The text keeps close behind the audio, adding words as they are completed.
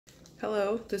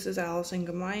Hello, this is Allison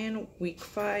Gamayan, week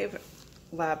 5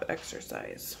 lab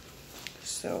exercise.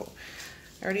 So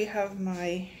I already have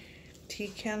my tea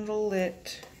candle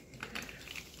lit,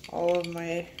 all of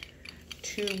my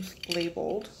tubes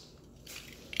labeled.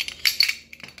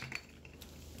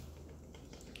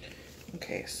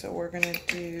 Okay, so we're gonna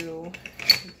do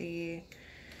the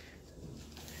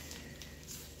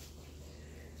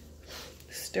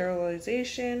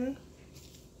sterilization.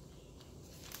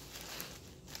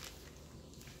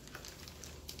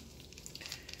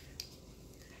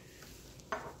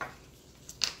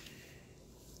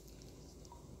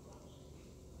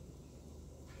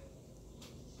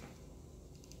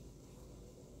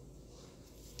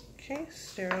 Okay,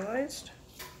 sterilized.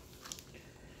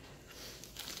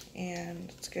 And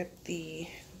let's get the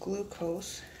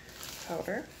glucose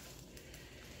powder.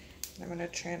 I'm going to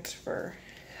transfer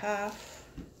half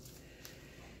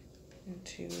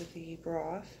into the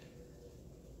broth.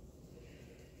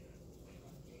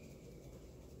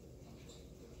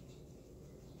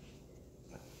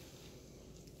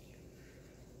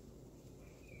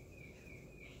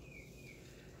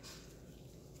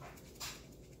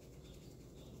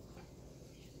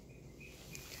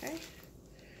 Okay,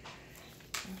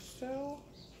 so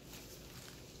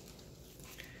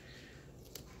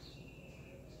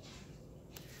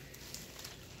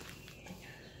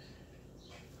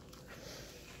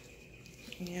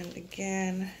and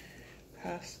again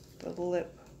pass the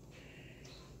lip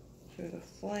through the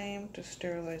flame to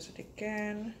sterilize it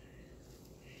again,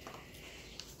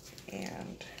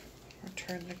 and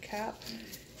return the cap.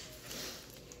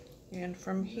 And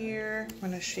from here, I'm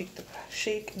going to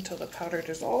shake until the powder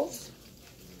dissolves.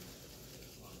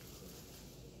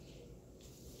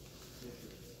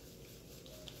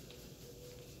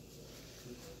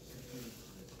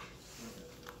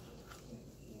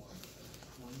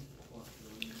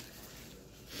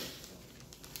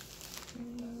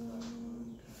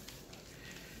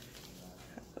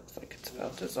 That looks like it's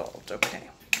about dissolved. Okay.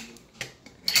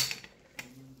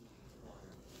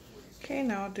 Okay,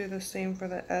 now I'll do the same for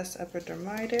the S.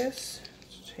 epidermidis.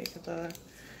 Just take the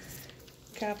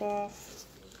cap off,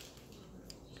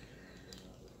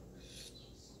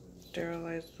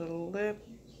 sterilize the lip,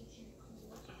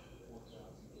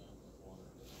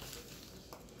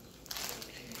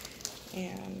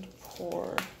 and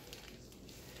pour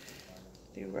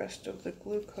the rest of the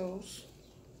glucose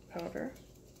powder.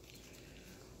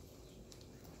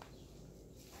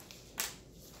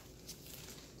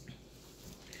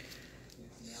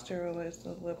 Sterilize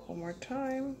the lip one more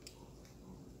time.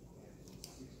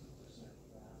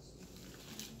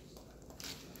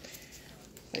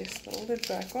 Place the lid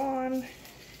back on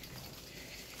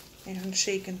and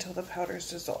shake until the powder is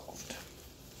dissolved.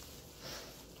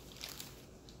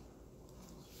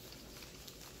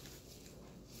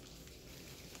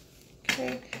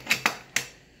 Okay,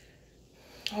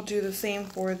 I'll do the same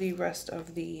for the rest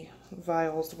of the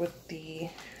vials with the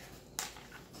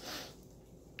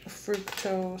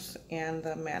fructose and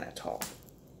the mannitol.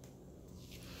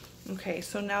 Okay,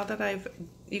 so now that I've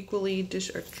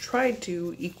tried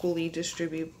to equally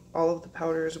distribute all of the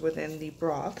powders within the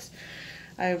broths,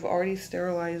 I've already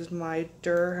sterilized my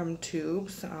Durham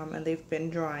tubes and they've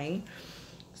been drying.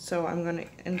 So I'm going to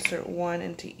insert one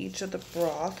into each of the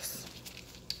broths.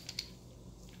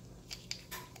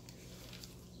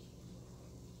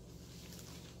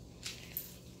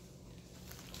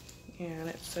 And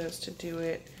it says to do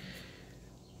it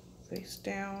face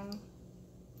down,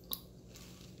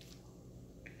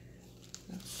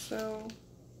 like so.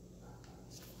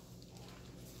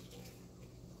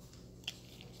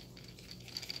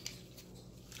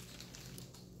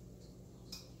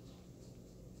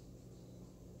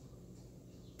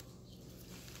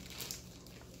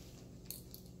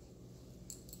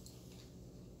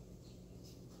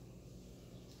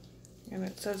 And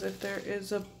it says if there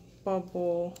is a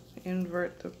bubble,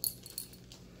 invert the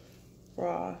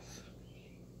broth.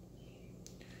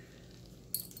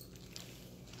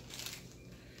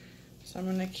 So I'm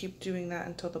going to keep doing that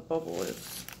until the bubble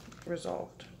is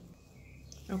resolved.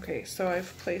 Okay, so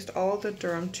I've placed all of the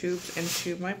Durham tubes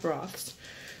into my broths.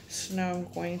 So now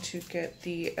I'm going to get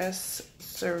the S.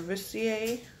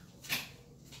 cerevisiae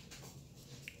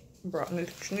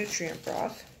nutrient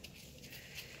broth.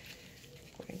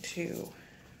 I'm going to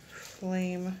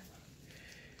flame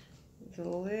the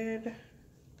lid,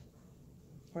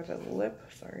 or the lip,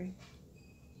 sorry,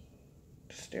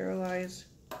 sterilize.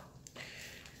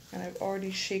 And I've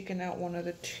already shaken out one of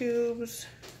the tubes,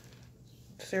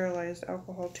 sterilized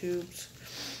alcohol tubes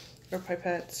or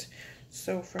pipettes.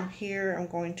 So from here, I'm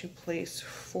going to place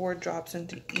 4 drops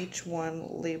into each one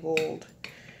labeled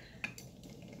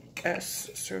S.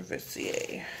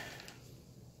 cerevisiae.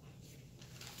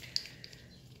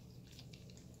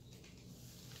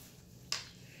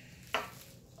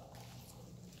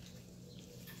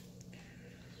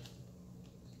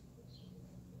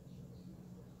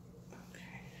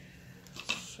 Okay,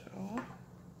 so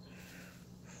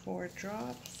 4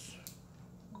 drops.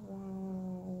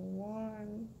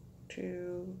 1,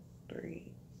 2,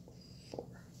 3, 4.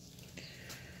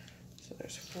 So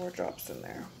there's 4 drops in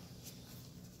there.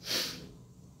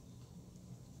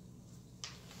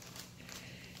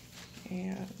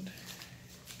 And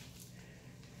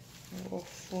I will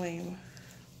flame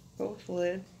both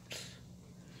lids.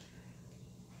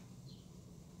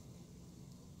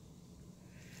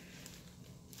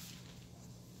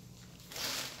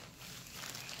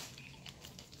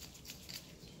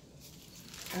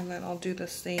 And then I'll do the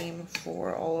same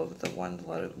for all of the ones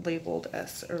labeled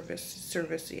S.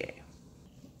 cerevisiae.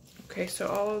 Okay, so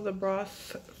all of the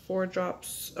broth, 4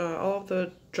 drops, all of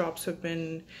the drops have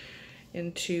been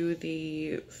into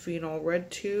the phenol red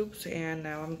tubes, and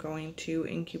now I'm going to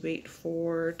incubate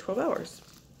for 12 hours.